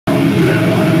Here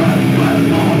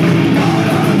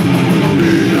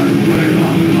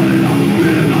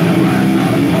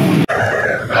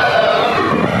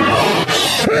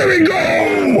we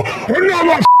go!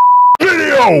 Another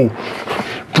video!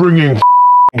 Bringing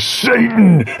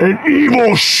Satan and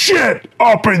evil shit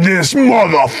up in this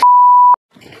motherfucker.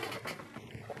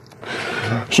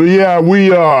 So yeah, we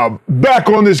back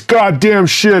on this goddamn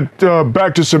shit,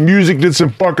 back to some music, did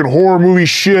some fucking horror movie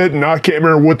shit, and I can't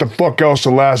remember what the fuck else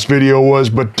the last video was,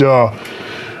 but got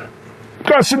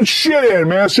some shit in,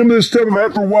 man. Some of this stuff I've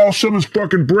had for a while, some is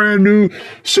fucking brand new,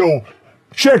 so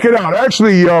check it out.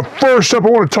 Actually, first up, I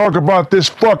want to talk about this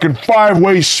fucking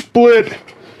 5-way split.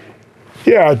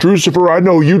 Yeah, Drucifer, I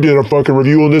know you did a fucking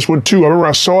review on this one too. I remember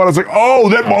I saw it, I was like, oh,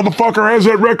 that motherfucker has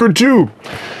that record too.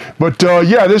 But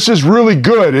yeah, this is really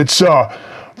good. It's 5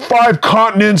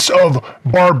 continents of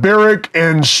barbaric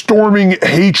and storming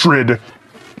hatred.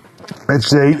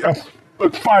 It's a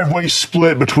 5-way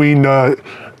split between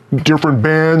different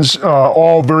bands,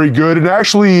 all very good. And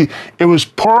actually, it was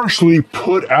partially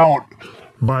put out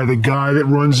by the guy that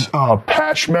runs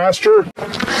Patchmaster.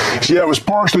 So yeah, it was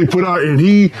partially put out, and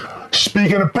he,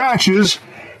 speaking of patches,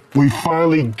 we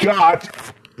finally got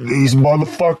these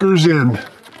motherfuckers in.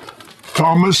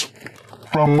 Thomas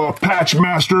from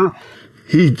Patchmaster,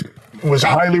 he was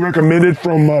highly recommended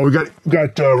from, we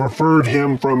got referred to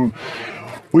him from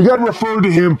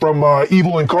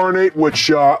Evil Incarnate,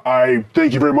 which I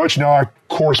thank you very much. Now I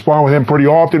correspond with him pretty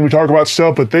often. We talk about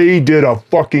stuff, but they did a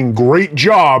fucking great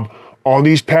job on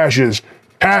these patches.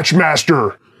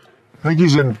 Patchmaster, I think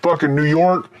he's in fucking New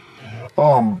York.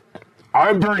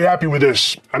 I'm very happy with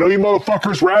this. I know you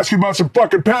motherfuckers were asking about some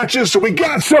fucking patches, so we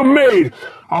got some made.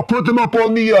 I'll put them up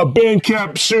on the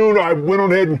Bandcamp soon. I went on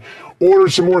ahead and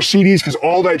ordered some more CDs because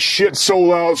all that shit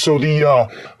sold out. So the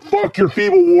Fuck Your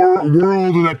Feeble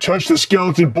World and that Touch the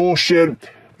Skeleton bullshit,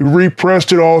 we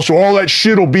repressed it all. So all that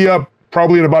shit will be up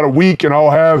probably in about a week, and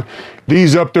I'll have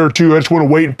these up there too. I just want to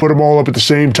wait and put them all up at the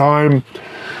same time.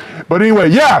 But anyway,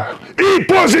 yeah, eat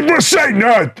pussy for Satan.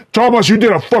 Thomas, you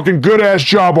did a fucking good-ass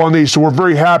job on these, so we're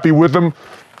very happy with them.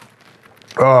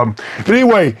 But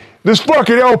anyway, this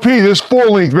fucking LP, this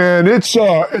full-length, man, it's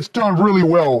done really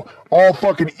well. All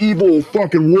fucking evil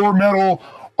fucking war metal.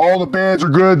 All the bands are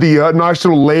good. The nice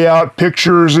little layout,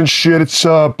 pictures and shit. It's,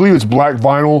 I believe it's black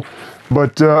vinyl.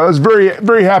 But I was very,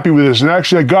 very happy with this. And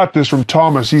actually, I got this from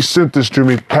Thomas. He sent this to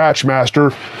me,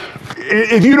 Patchmaster.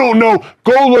 If you don't know,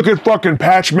 go look at fucking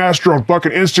Patchmaster on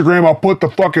fucking Instagram. I'll put the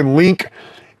fucking link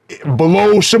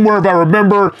below somewhere if I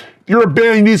remember. If you're a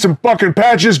band, you need some fucking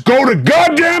patches, go to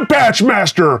goddamn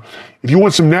Patchmaster. If you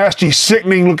want some nasty,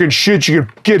 sickening looking shit, you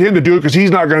can get him to do it because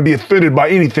he's not going to be offended by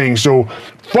anything. So,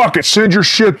 fuck it, send your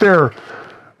shit there.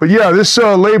 But yeah, this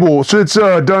label, so it's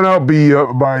done out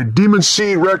by Demon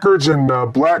Seed Records and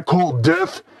Black Cult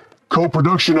Death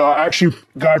co-production. Actually,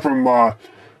 guy from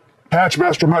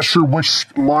Patchmaster, I'm not sure which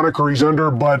moniker he's under,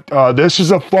 but this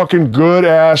is a fucking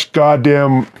good-ass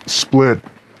goddamn split.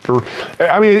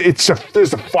 I mean, it's a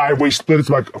 5-way split.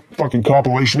 It's like a fucking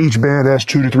compilation. Each band has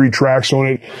 2 to 3 tracks on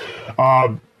it.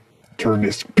 Turn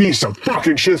this piece of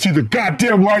fucking shit. See the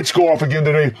goddamn lights go off again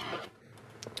today.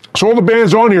 So all the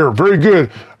bands on here, very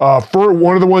good. For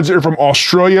one of the ones that are from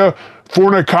Australia,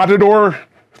 Fornicatador,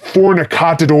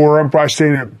 I'm probably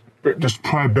saying it, there's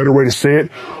probably a better way to say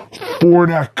it.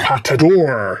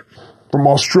 Fornicatador from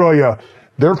Australia.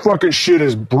 Their fucking shit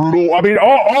is brutal. I mean,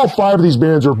 all 5 of these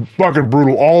bands are fucking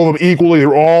brutal. All of them equally.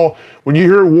 They're all, when you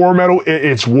hear war metal,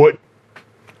 it's what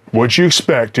you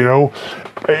expect, you know?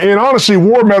 And honestly,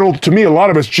 war metal, to me, a lot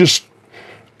of it's just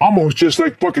almost just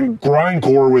like fucking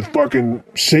grindcore with fucking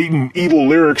Satan evil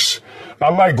lyrics.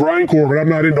 I like grindcore, but I'm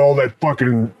not into all that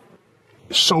fucking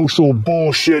social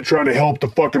bullshit trying to help the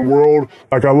fucking world.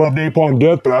 Like, I love Napalm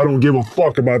Death, but I don't give a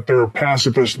fuck about their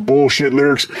pacifist bullshit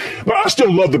lyrics. But I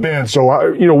still love the band,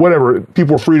 so you know, whatever.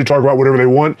 People are free to talk about whatever they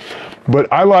want.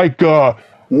 But I like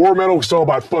war metal. It's all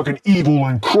about fucking evil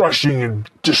and crushing and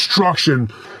destruction.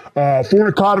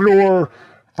 Fornicatador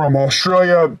from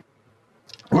Australia.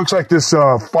 Looks like this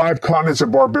 5 continents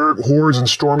of barbaric hordes and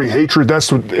stormy hatred. That's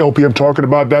what LP I'm talking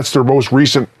about. That's their most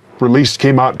recent release.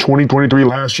 Came out in 2023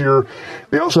 last year.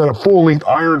 They also had a full-length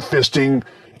Iron Fisting.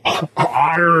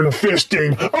 Iron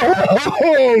Fisting.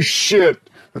 Oh, shit.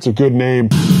 That's a good name.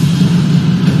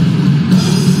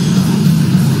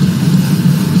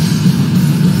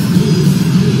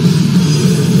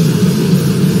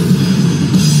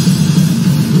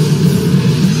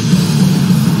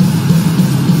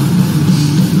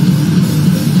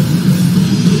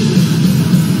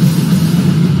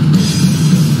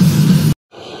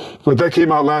 But that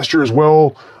came out last year as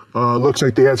well. Looks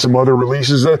like they had some other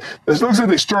releases. It looks like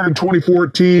they started in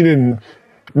 2014 and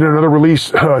then another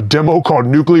release demo called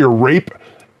Nuclear Rape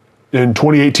in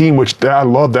 2018, which I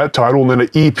love that title, and then an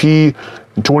EP in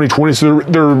 2020. So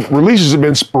their releases have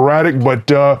been sporadic, but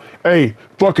hey,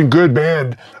 fucking good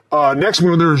band. Next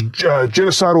one, there's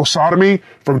Genocidal Sodomy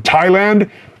from Thailand.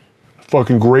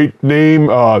 Fucking great name.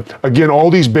 Again, all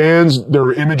these bands,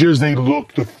 their images, they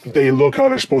look how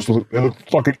they're supposed to look. They look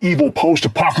fucking evil,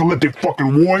 post-apocalyptic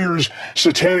fucking warriors,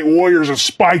 satanic warriors with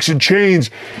spikes and chains.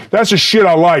 That's the shit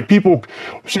I like. People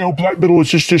say, oh, black metal is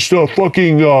just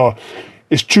fucking,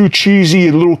 it's too cheesy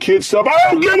and little kid stuff.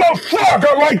 I don't give a fuck.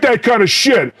 I like that kind of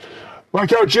shit.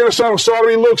 Like how Genocidal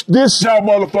Sodomy looks, this is how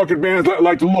motherfucking bands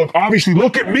like to look. Obviously,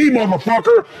 look at me,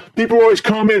 motherfucker. People always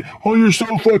comment, oh, you're so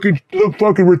fucking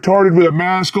retarded with a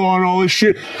mask on and all this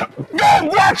shit. Go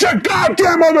watch a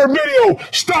goddamn other video.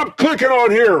 Stop clicking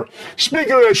on here.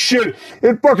 Speaking of that shit,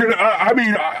 it fucking,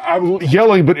 I'm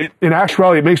yelling, but in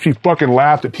actuality, it makes me fucking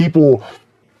laugh that people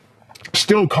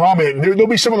still comment. There'll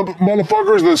be some of the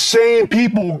motherfuckers, the same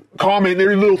people comment.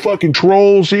 They're little fucking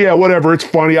trolls. Yeah, whatever. It's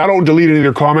funny. I don't delete any of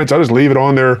their comments. I just leave it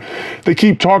on there. They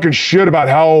keep talking shit about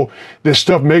how this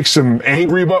stuff makes them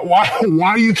angry, but why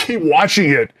do you keep watching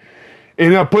it?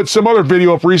 And I put some other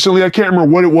video up recently. I can't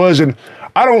remember what it was, and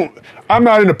I'm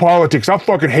not into politics. I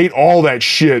fucking hate all that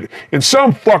shit. And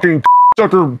some fucking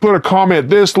sucker put a comment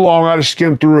this long, I just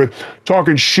skimmed through it,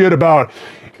 talking shit about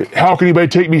how can anybody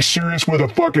take me serious with a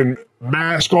fucking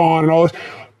mask on and all this.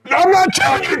 I'm not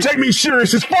telling you to take me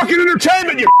serious. It's fucking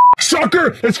entertainment, you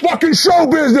sucker. It's fucking show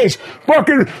business.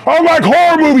 Fucking, I like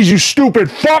horror movies, you stupid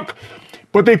fuck.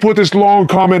 But they put this long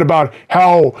comment about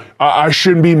how I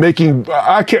shouldn't be making,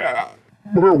 I can't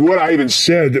remember what I even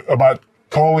said about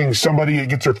calling somebody that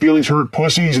gets their feelings hurt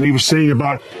pussies, and he was saying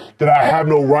about that I have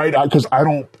no right because I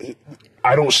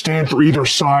don't stand for either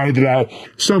side,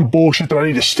 some bullshit that I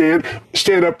need to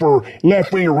stand up for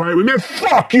left wing or right wing. Man,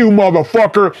 fuck you,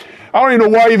 motherfucker. I don't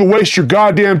even know why you even waste your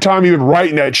goddamn time even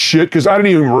writing that shit, because I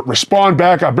didn't even respond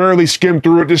back. I barely skimmed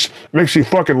through it. This makes me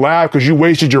fucking laugh because you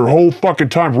wasted your whole fucking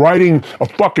time writing a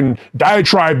fucking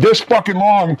diatribe this fucking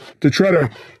long to try to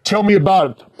tell me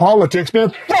about politics.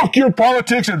 Man, fuck your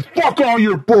politics and fuck all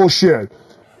your bullshit.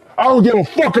 I don't give a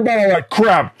fuck about all that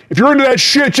crap. If you're into that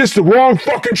shit, just the wrong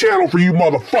fucking channel for you,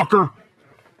 motherfucker.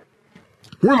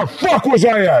 Where the fuck was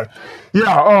I at?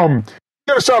 Yeah,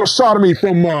 Genocidal Sodomy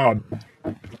from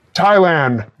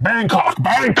Thailand, Bangkok.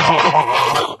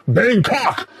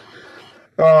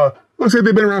 Looks like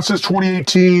they've been around since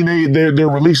 2018. Their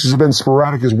releases have been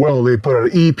sporadic as well. They put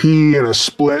an EP and a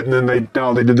split, and then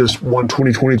now they did this one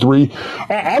 2023.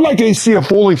 I'd like to see a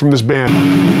unfolding from this band.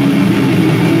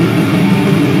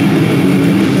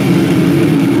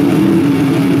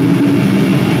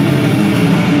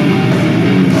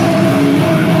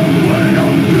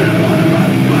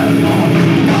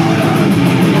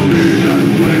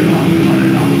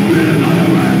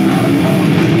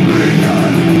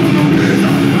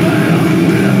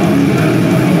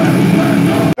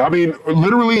 I mean,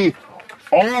 literally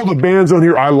all the bands on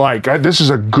here I like. This is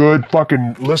a good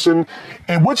fucking listen.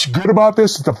 And what's good about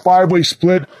this is the 5-way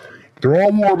split. They're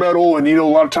all war metal, and a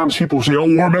lot of times people say,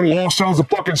 oh, war metal all sounds the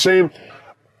fucking same.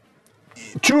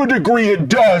 To a degree it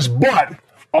does, but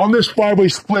on this 5-way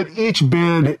split, each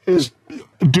band is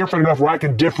different enough where I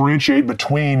can differentiate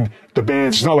between the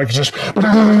bands. It's not like it's just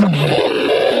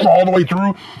all the way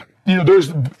through. There's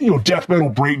death metal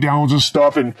breakdowns and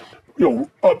stuff, and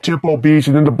up-tempo beats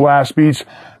and then the blast beats.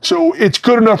 So it's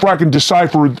good enough where I can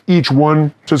decipher each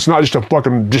one. So it's not just a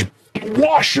fucking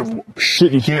wash of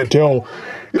shit you can't tell.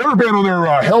 The other band on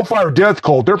there, Hellfire Death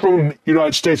Cult, they're from the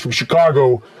United States, from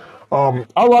Chicago.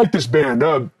 I like this band.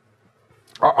 I've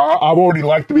already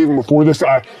liked them even before this.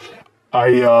 What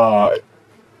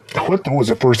was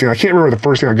the first thing? I can't remember the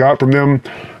first thing I got from them,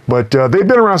 but they've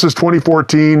been around since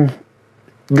 2014.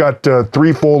 Got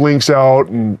 3 full links out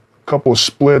and couple of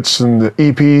splits and the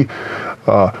EP.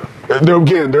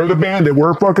 They're the band that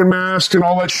wear fucking masks and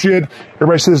all that shit.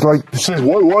 Everybody says,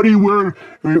 what are you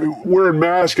wearing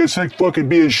masks? It's like fucking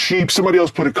being sheep. Somebody else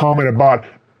put a comment about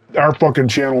our fucking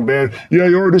channel, man. Yeah,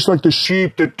 you're just like the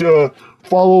sheep that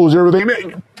follows everything.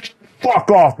 Man,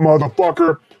 fuck off,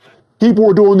 motherfucker. People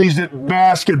were doing these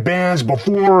masked bands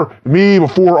before me,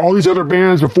 before all these other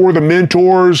bands, before the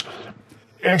Mentors.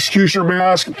 Executioner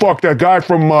mask. Fuck, that guy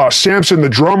from Samson, the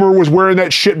drummer, was wearing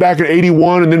that shit back in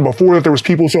 81, and then before that there was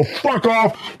people. So fuck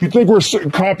off. If you think we're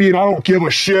copying, I don't give a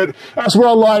shit. That's what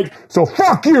I like. So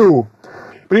fuck you.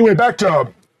 But anyway, back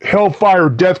to Hellfire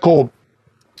Death Cult.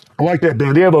 I like that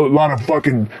band. They have a lot of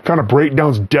fucking kind of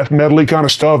breakdowns, death metal-y kind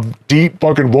of stuff, deep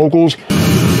fucking vocals.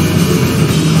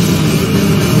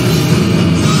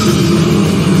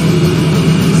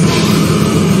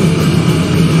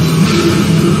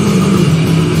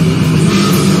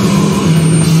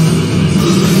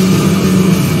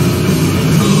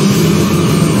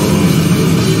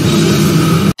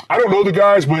 the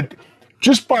guys, but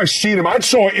just by seeing them, I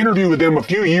saw an interview with them a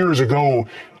few years ago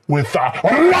with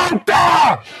Rhed.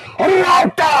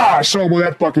 I saw him on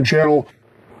that fucking channel.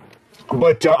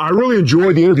 But I really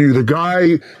enjoyed the interview. The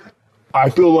guy, I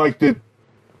feel like that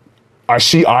I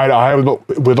see eye to eye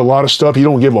with a lot of stuff. He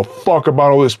don't give a fuck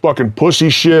about all this fucking pussy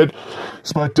shit.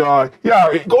 But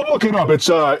yeah, go look it up. It's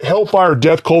Hellfire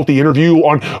Death Cult, the interview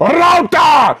on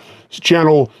Rhed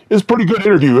channel. It's a pretty good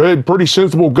interview. A pretty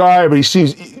sensible guy, but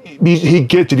he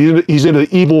gets it. He's into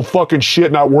evil fucking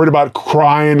shit, not worried about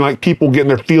crying, like people getting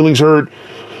their feelings hurt.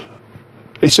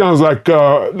 It sounds like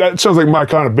that sounds like my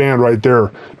kind of band right there.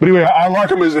 But anyway, I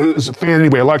like him as a fan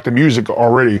anyway. I like the music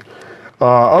already.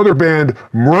 Other band,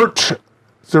 Mordant.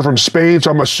 They're from Spain,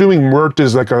 so I'm assuming Mordant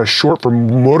is like a short for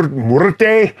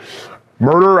Muerte.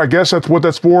 Murder, I guess that's what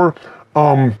that's for.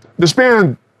 This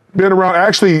band been around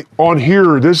actually on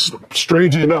here. This,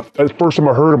 strangely enough, that's the first time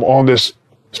I heard them on this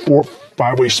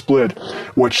 4-5-way split,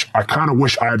 which I kind of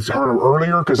wish I had heard them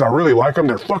earlier because I really like them.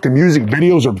 Their fucking music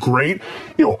videos are great.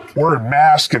 You know, wearing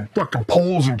masks and fucking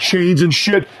poles and chains and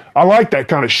shit. I like that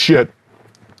kind of shit.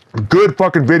 Good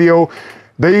fucking video.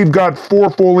 They've got 4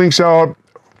 full lengths out,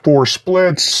 4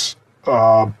 splits.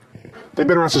 They've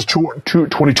been around since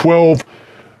 2012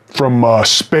 from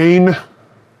Spain,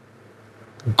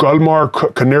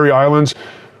 Gulmar, Canary Islands.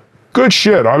 Good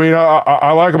shit. I mean,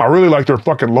 I like them. I really like their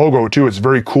fucking logo, too. It's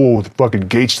very cool with the fucking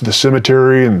gates to the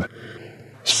cemetery and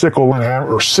sickle and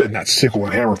hammer, or not sickle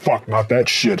and hammer, fuck, not that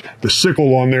shit. The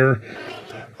sickle on there.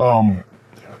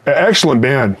 Excellent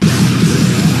band.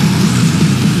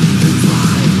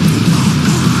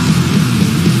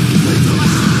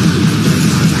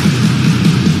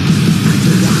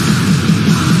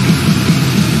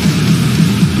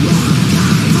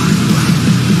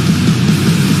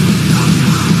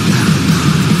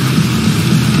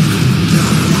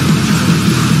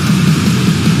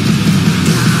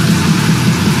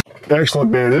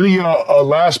 Excellent band. And the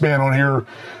last band on here,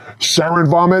 Sarin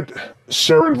Vomit.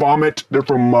 Sarin Vomit. They're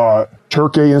from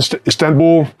Turkey,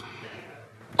 Istanbul.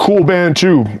 Cool band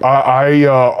too. I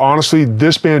honestly,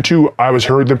 this band too, I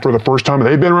heard them for the first time.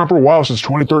 They've been around for a while, since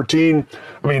 2013.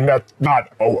 I mean,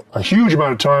 not a huge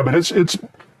amount of time, but it's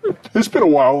been a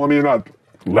while. I mean, not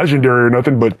legendary or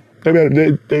nothing, but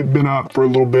they've been out for a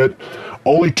little bit.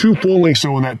 Only 2 full lengths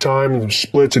though in that time,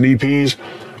 splits and EPs.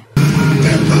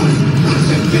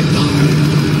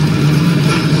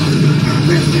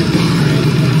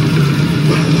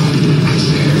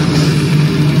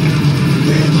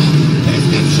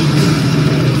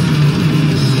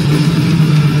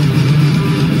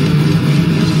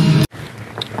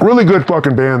 Really good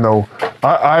fucking band though.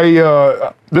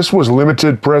 This was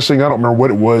limited pressing. I don't remember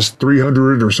what it was,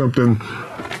 300 or something.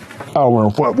 I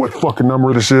don't know what fucking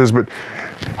number this is, but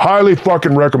highly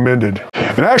fucking recommended.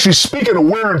 And actually, speaking of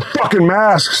wearing fucking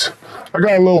masks, I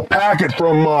got a little packet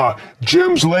from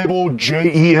Jim's label,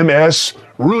 JEMS.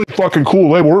 Really fucking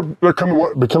cool label. They're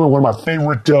becoming one of my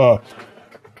favorite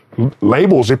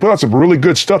labels. They put out some really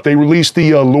good stuff. They released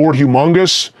the Lord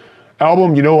Humongous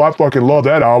album. You know, I fucking love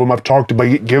that album. I've talked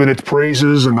about giving it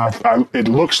praises, and it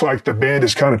looks like the band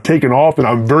is kind of taken off, and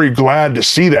I'm very glad to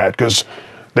see that because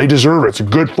they deserve it. It's a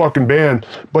good fucking band.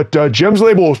 But Jim's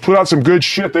label has put out some good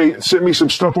shit. They sent me some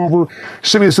stuff over.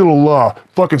 Sent me this little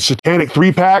fucking Satanic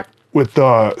 3-pack with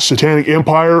Satanic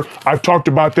Empire. I've talked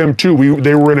about them too.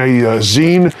 They were in a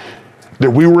zine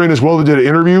that we were in as well. They did an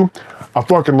interview. I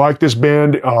fucking like this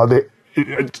band.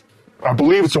 I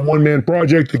believe it's a one-man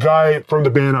project. The guy from the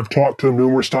band, I've talked to him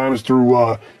numerous times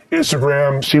through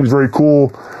Instagram. Seems very cool.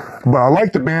 But I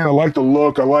like the band. I like the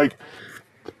look. I like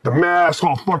the mask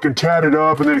all fucking tatted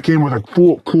up, and then it came with a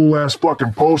cool-ass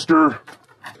fucking poster.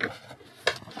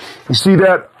 You see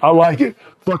that? I like it.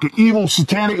 Fucking evil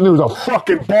satanic, and there was a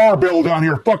fucking barbell down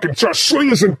here, fucking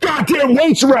slinging some goddamn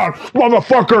weights around,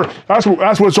 motherfucker. That's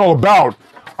what it's all about.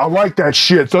 I like that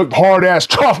shit. The hard-ass,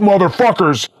 tough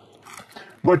motherfuckers.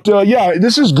 But yeah,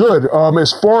 this is good.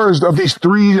 As far as of these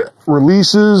 3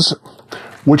 releases,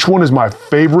 which one is my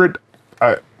favorite?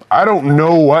 I don't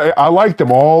know. I like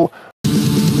them all.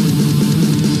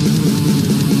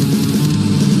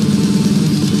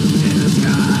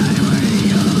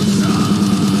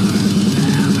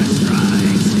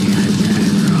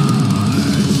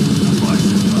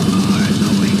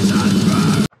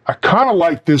 I kind of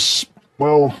like this,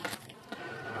 well,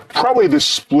 probably this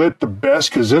split the best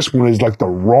because this one is like the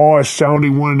rawest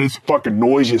sounding one. It's fucking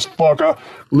noisy as fuck. I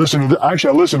listened to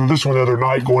this one the other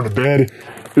night going to bed.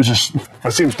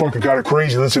 It seems fucking kind of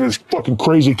crazy listening to this fucking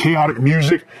crazy chaotic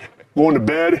music going to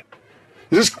bed.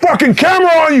 Is this fucking camera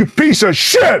on, you piece of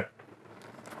shit?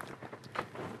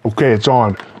 Okay, it's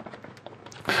on.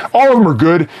 All of them are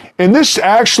good. And this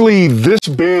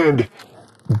band,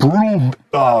 brutal,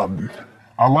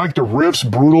 I like the riffs,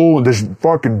 brutal, and this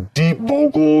fucking deep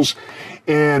vocals.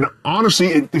 And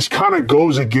honestly, this kind of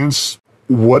goes against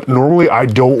what normally I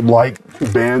don't like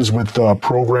bands with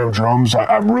programmed drums.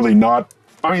 I'm really not.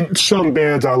 I mean, some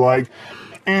bands I like,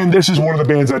 and this is one of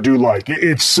the bands I do like.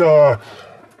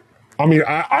 I mean,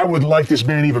 I would like this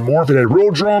band even more if it had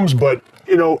real drums, but,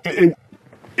 you know,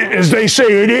 as they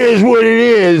say, it is what it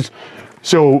is.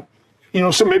 So, you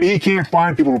know, so maybe he can't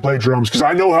find people to play drums, because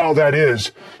I know how that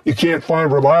is. You can't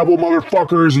find reliable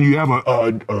motherfuckers, and you have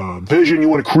a vision, you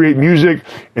want to create music,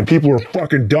 and people are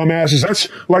fucking dumbasses. That's,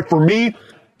 like, for me,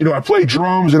 you know, I play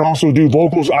drums and also do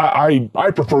vocals. I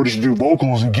prefer to do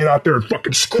vocals and get out there and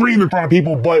fucking scream in front of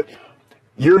people, but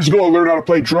years ago I learned how to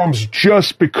play drums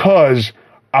just because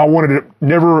I wanted to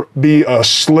never be a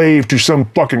slave to some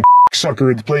fucking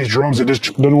sucker that plays drums that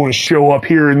just doesn't want to show up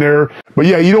here and there. But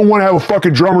yeah, you don't want to have a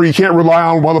fucking drummer you can't rely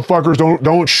on. Motherfuckers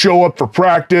don't show up for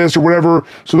practice or whatever.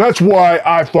 So that's why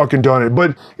I fucking done it.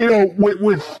 But, you know,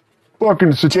 with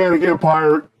fucking Satanic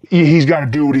Empire, he's got to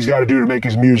do what he's got to do to make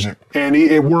his music. And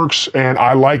it works, and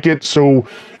I like it. So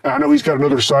I know he's got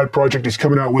another side project he's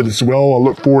coming out with as well. I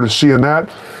look forward to seeing that.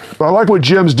 But I like what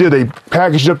Gems did. They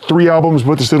packaged up 3 albums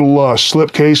with this little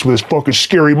slip case with this fucking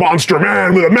scary monster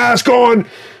man with a mask on.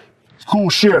 It's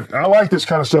cool shit. I like this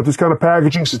kind of stuff, this kind of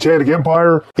packaging, Satanic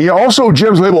Empire. He also,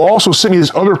 Gems label also sent me this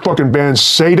other fucking band,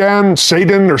 Satan.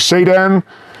 They're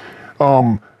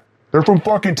from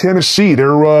fucking Tennessee. They're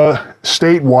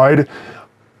statewide.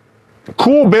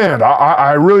 Cool band.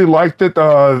 I really liked it.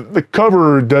 The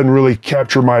cover doesn't really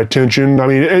capture my attention. I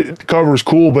mean, the cover is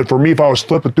cool, but for me, if I was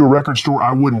flipping through a record store,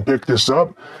 I wouldn't pick this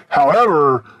up.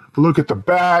 However, look at the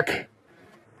back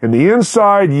and the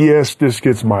inside. Yes, this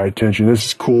gets my attention. This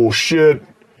is cool shit.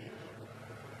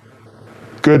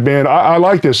 Good band. I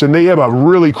like this, and they have a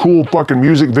really cool fucking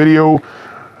music video.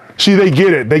 See, they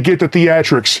get it. They get the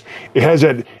theatrics. It has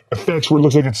that effects where it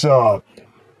looks like it's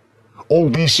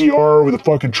old VCR with the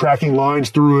fucking tracking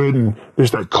lines through it, and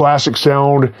there's that classic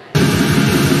sound.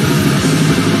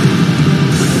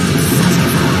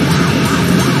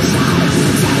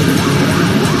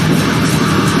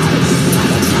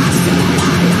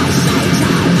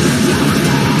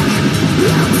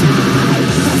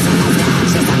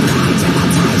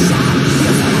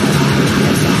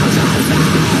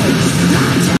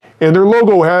 And their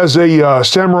logo has a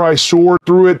samurai sword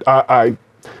through it.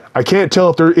 I can't tell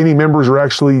if any members are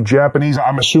actually Japanese.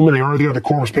 I'm assuming they are. They got the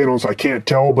corpse paint on, so I can't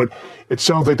tell, but it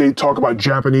sounds like they talk about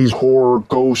Japanese horror,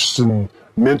 ghosts, and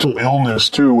mental illness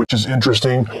too, which is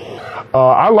interesting.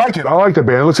 I like it. I like the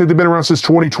band. It looks like they've been around since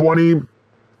 2020.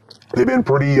 They've been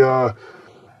pretty,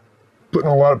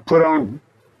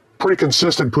 pretty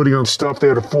consistent putting on stuff. They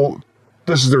had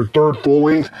this is their 3rd full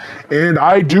length, and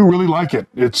I do really like it.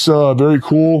 It's very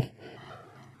cool.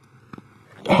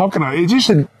 How can I, it's just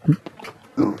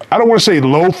I don't want to say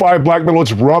lo-fi black metal.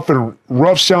 It's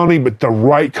rough sounding, but the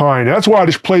right kind. That's why I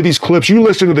just play these clips. You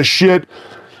listen to the shit.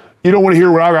 You don't want to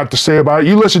hear what I got to say about it.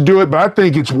 You listen to it, but I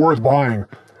think it's worth buying.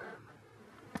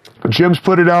 Jim's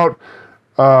put it out.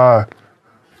 I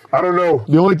don't know.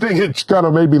 The only thing that's kind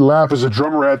of made me laugh is the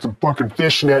drummer had some fucking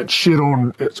fishnet shit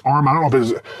on its arm. I don't know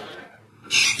if it's...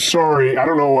 Sorry, I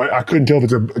don't know. I couldn't tell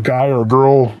if it's a guy or a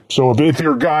girl. So if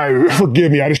you're a guy, forgive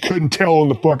me. I just couldn't tell in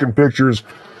the fucking pictures.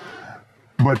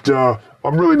 But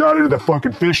I'm really not into the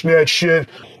fucking fishnet shit.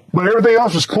 But everything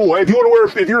else is cool. Hey, if you want to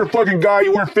wear, if you're a fucking guy,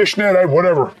 you wear fishnet,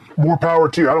 whatever. More power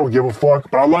to you. I don't give a fuck.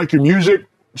 But I like your music,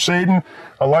 Satan.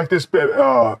 I like this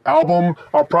album.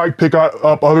 I'll probably pick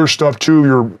up other stuff too,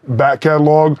 your back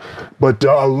catalog. But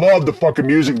I love the fucking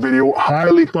music video.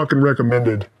 Highly fucking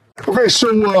recommended. Okay,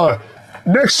 so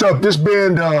next up, this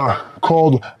band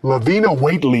called Lavina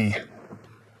Waitley.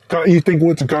 You think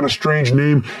what's a kind of strange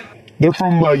name? They're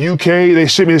from UK. They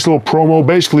sent me this little promo.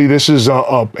 Basically, this is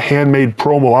a handmade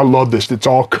promo. I love this. It's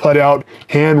all cut out,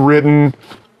 handwritten,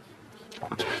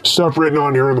 stuff written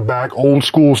on here in the back, old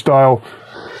school style.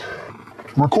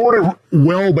 Recorded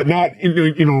well, but not,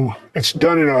 you know, it's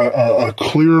done in a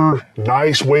clear,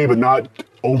 nice way, but not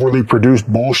overly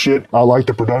produced bullshit. I like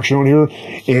the production on here,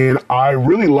 and I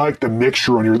really like the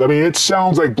mixture on here. I mean, it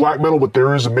sounds like black metal, but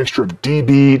there is a mixture of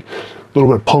D-beat, a little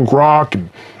bit of punk rock,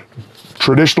 and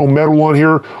traditional metal on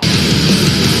here.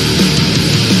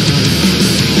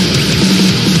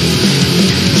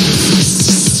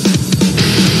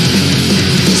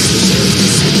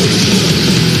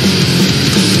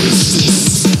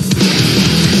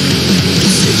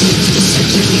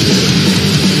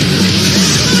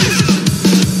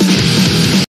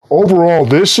 Overall,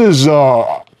 this is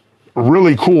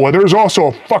really cool. And there's also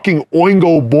a fucking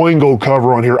Oingo Boingo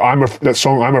cover on here. That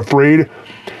song, I'm Afraid.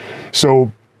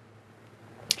 So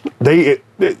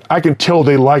I can tell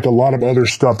they like a lot of other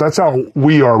stuff. That's how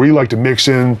we are. We like to mix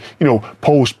in, you know,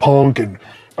 post-punk and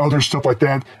other stuff like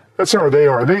that. That's how they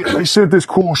are. They sent this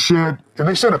cool shit, and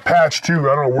they sent a patch too.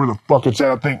 I don't know where the fuck it's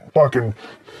at. I think fucking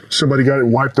somebody got it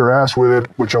and wiped their ass with it,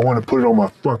 which I want to put it on my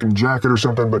fucking jacket or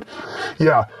something. But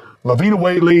yeah, Lavina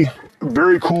Whately,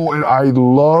 very cool. And I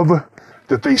love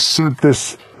that they sent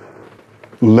this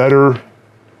letter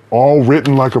all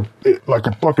written like a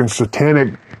fucking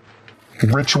satanic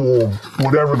ritual,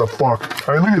 whatever the fuck.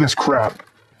 I mean, look at this crap.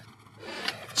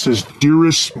 It says,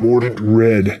 "Dearest Mordant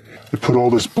Rhed." They put all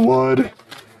this blood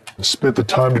and spent the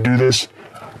time to do this.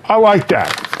 I like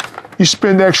that. You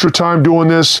spend extra time doing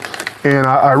this, and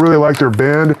I really like their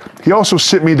band. He also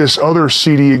sent me this other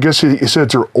CD. I guess he said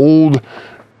it's their old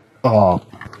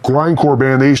grindcore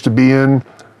band they used to be in.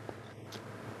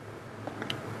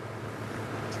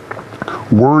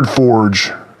 Word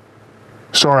Forge.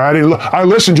 Sorry, I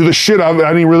listened to the shit. I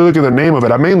didn't really look at the name of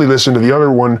it. I mainly listened to the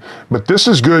other one, but this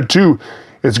is good too.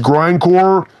 It's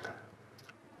grindcore,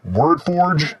 Word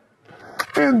Forge,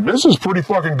 and this is pretty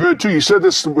fucking good too. You said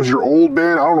this was your old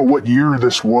band. I don't know what year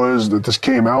this was that this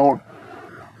came out,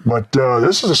 but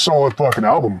this is a solid fucking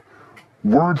album.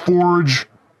 Word Forge,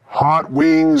 Hot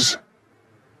Wings,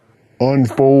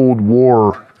 Unfold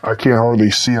War. I can't hardly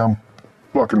see. I'm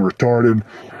fucking retarded.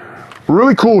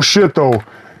 Really cool shit though.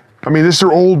 I mean, this is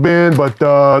their old band, but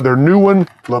their new one,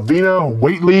 Lavina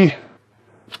Whately,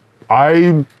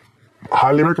 I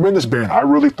highly recommend this band. I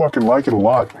really fucking like it a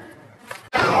lot.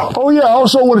 Oh yeah, I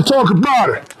also want to talk about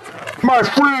it. My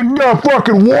friend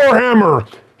fucking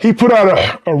Warhammer. He put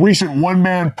out a recent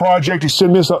one-man project. He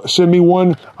sent me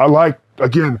one. I like,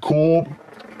 again, cool.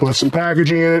 Put some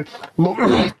packaging in it.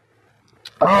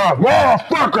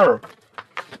 Motherfucker!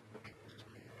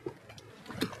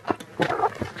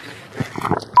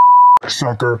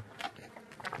 Sucker.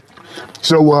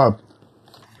 So,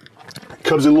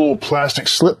 comes in a little plastic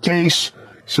slipcase.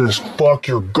 Says, "Fuck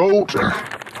your goat."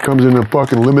 Comes in a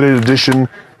fucking limited edition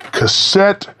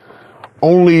cassette.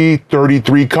 Only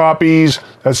 33 copies.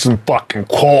 That's some fucking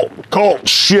cult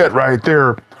shit right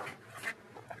there.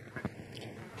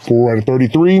 4 out of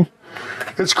 33.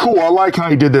 It's cool. I like how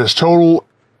he did this. Total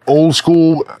old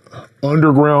school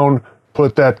underground.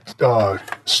 Put that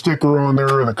sticker on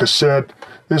there and the cassette.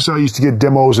 This is how I used to get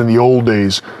demos in the old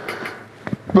days.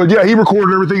 But yeah, he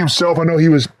recorded everything himself. I know he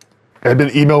had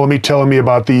been emailing me, telling me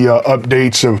about the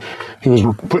updates of, he was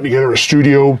putting together a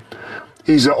studio.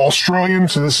 He's Australian,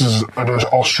 so this is an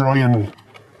Australian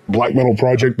black metal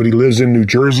project, but he lives in New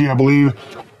Jersey, I believe.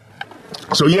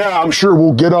 So yeah, I'm sure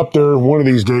we'll get up there one of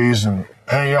these days and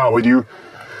hang out with you.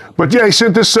 But yeah, he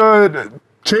sent this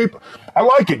tape. I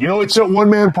like it. You know, it's a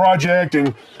one-man project,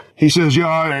 and he says,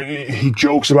 yeah, he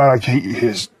jokes about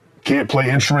he can't play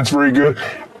instruments very good.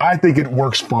 I think it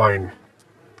works fine.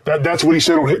 That's what he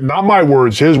said on his, not my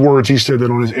words, his words. He said that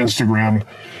on his Instagram.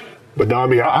 But no, I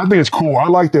mean, I think it's cool. I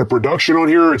like the production on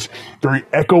here. It's very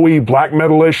echoey, black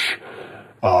metal-ish.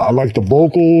 I like the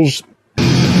vocals.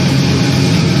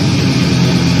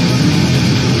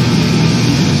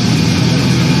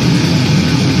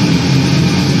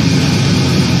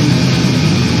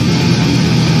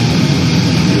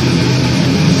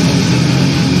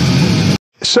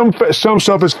 Some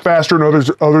stuff is faster than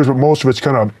others, but most of it's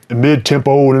kind of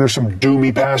mid-tempo, and there's some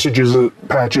doomy passages. But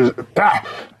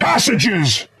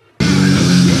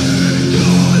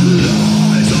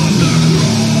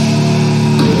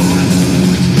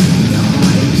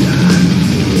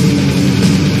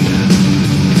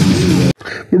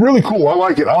really cool. I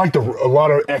like it. I like a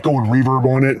lot of echo and reverb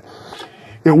on it.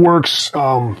 It works.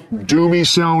 Doomy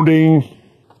sounding.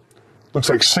 Looks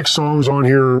like 6 songs on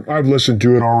here. I've listened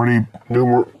to it already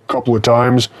a couple of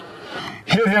times.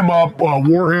 Hit him up,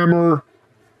 Warhammer.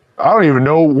 I don't even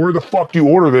know where the fuck you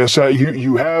order this.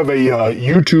 You have a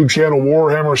YouTube channel,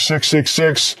 Warhammer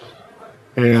 666,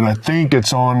 and I think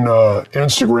it's on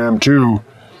Instagram too.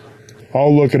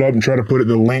 I'll look it up and try to put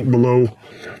it in the link below.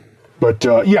 But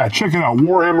yeah, check it out,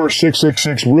 Warhammer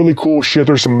 666. Really cool shit.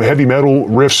 There's some heavy metal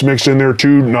riffs mixed in there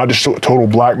too, not just total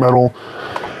black metal.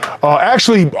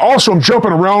 Actually, also, I'm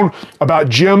jumping around about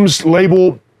Jim's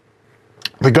label.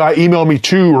 The guy emailed me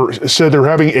too, or said they're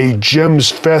having a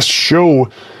Gems Fest show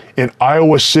in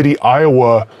Iowa City,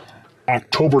 Iowa,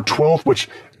 October 12th, which,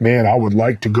 man, I would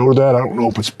like to go to that. I don't know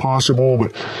if it's possible,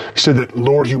 but he said that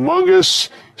Lord Humongous,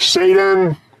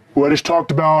 Satan, who I just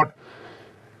talked about,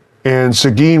 and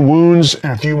Seguin Wounds,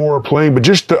 and a few more are playing. But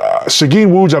just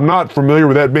Seguin Wounds, I'm not familiar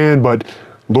with that band, but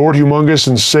Lord Humongous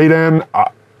and Satan,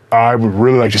 I would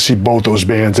really like to see both those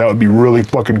bands. That would be really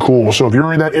fucking cool. So if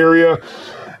you're in that area,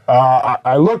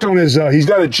 I looked on his, he's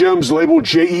got a GEMS label,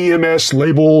 JEMS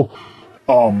label,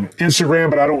 Instagram,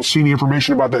 but I don't see any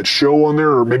information about that show on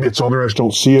there, or maybe it's on there, I just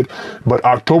don't see it. But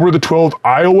October the 12th,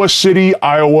 Iowa City,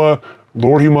 Iowa,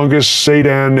 Lord Humongous,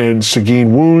 Sedan, and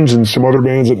Seguin Wounds, and some other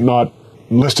bands that not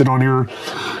listed on here.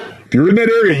 If you're in that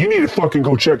area, you need to fucking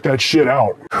go check that shit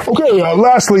out. Okay,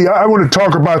 lastly, I want to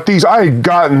talk about these. I had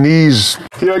gotten these,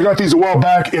 I got these a while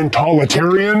back in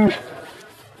Totalitarian.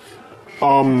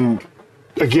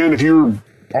 Again, if you're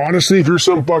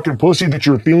some fucking pussy that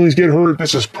your feelings get hurt,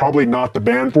 this is probably not the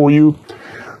band for you.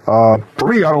 For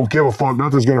me, I don't give a fuck.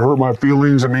 Nothing's gonna hurt my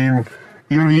feelings. I mean,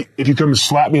 even if you come and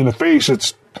slap me in the face,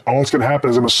 all that's gonna happen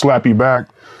is I'm gonna slap you back.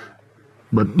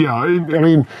 But yeah, I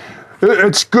mean,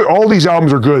 it's good. All these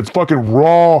albums are good. It's fucking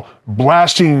raw,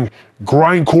 blasting,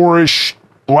 grindcore-ish,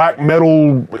 black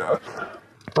metal.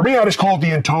 For me, I just call it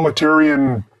the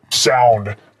Totalitarian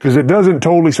sound, because it doesn't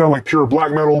totally sound like pure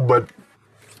black metal, but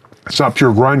it's not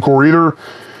pure grindcore either.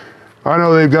 I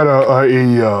know they've got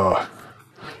a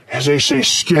as they say,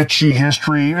 sketchy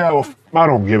history. You know, I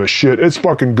don't give a shit. It's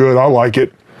fucking good. I like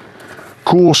it.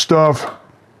 Cool stuff.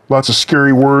 Lots of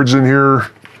scary words in here.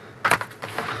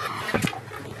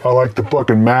 I like the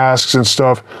fucking masks and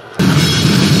stuff.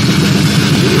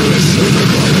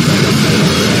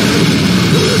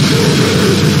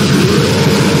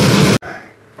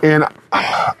 And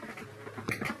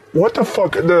what the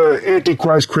fuck? The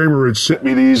Antichrist Kramer had sent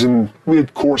me these, and we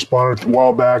had corresponded a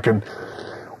while back. And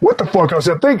what the fuck? I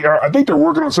think they're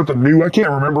working on something new. I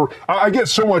can't remember. I get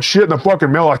so much shit in the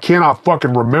fucking mail, I cannot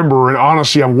fucking remember. And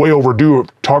honestly, I'm way overdue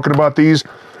talking about these.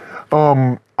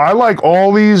 I like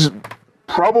all these.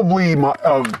 Probably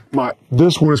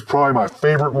this one is probably my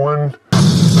favorite one.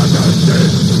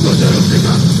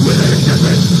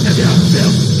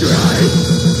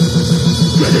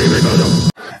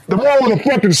 The one with the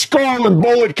fucking skull and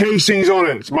bullet casings on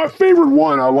it. It's my favorite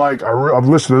one. I've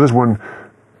listened to this one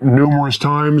numerous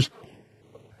times.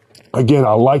 Again,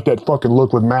 I like that fucking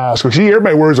look with masks. See,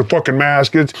 everybody wears a fucking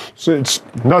mask. It's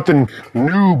nothing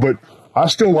new, but I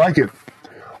still like it.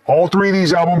 All three of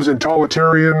these albums in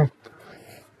Totalitarian.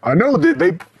 I know that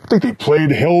I think they played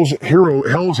Hell's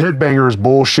Headbangers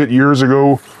bullshit years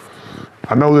ago.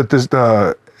 I know that this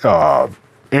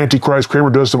Antichrist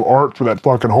Kramer does some art for that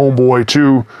fucking homeboy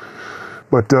too.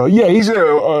 But yeah, he's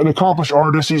an accomplished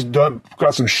artist. He's got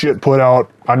some shit put out.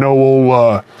 I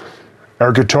know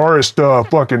our guitarist,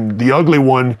 fucking the ugly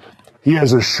one, he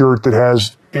has a shirt that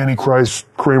has Antichrist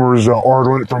Kramer's art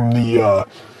on it from the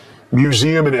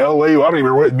museum in LA. I don't even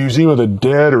remember what, Museum of the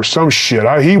Dead or some shit.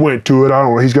 He went to it. I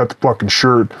don't know. He's got the fucking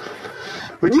shirt.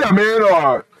 But yeah,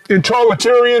 man, in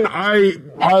Totalitarian, I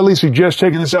highly suggest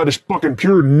taking this out. It's fucking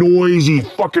pure noisy,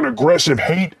 fucking aggressive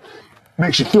hate.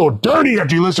 Makes you feel dirty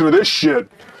after you listen to this shit.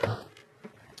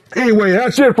 Anyway,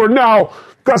 that's it for now.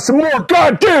 Got some more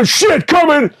goddamn shit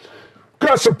coming.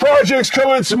 Got some projects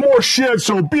coming, some more shit,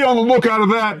 so be on the lookout of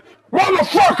that.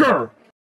 Motherfucker!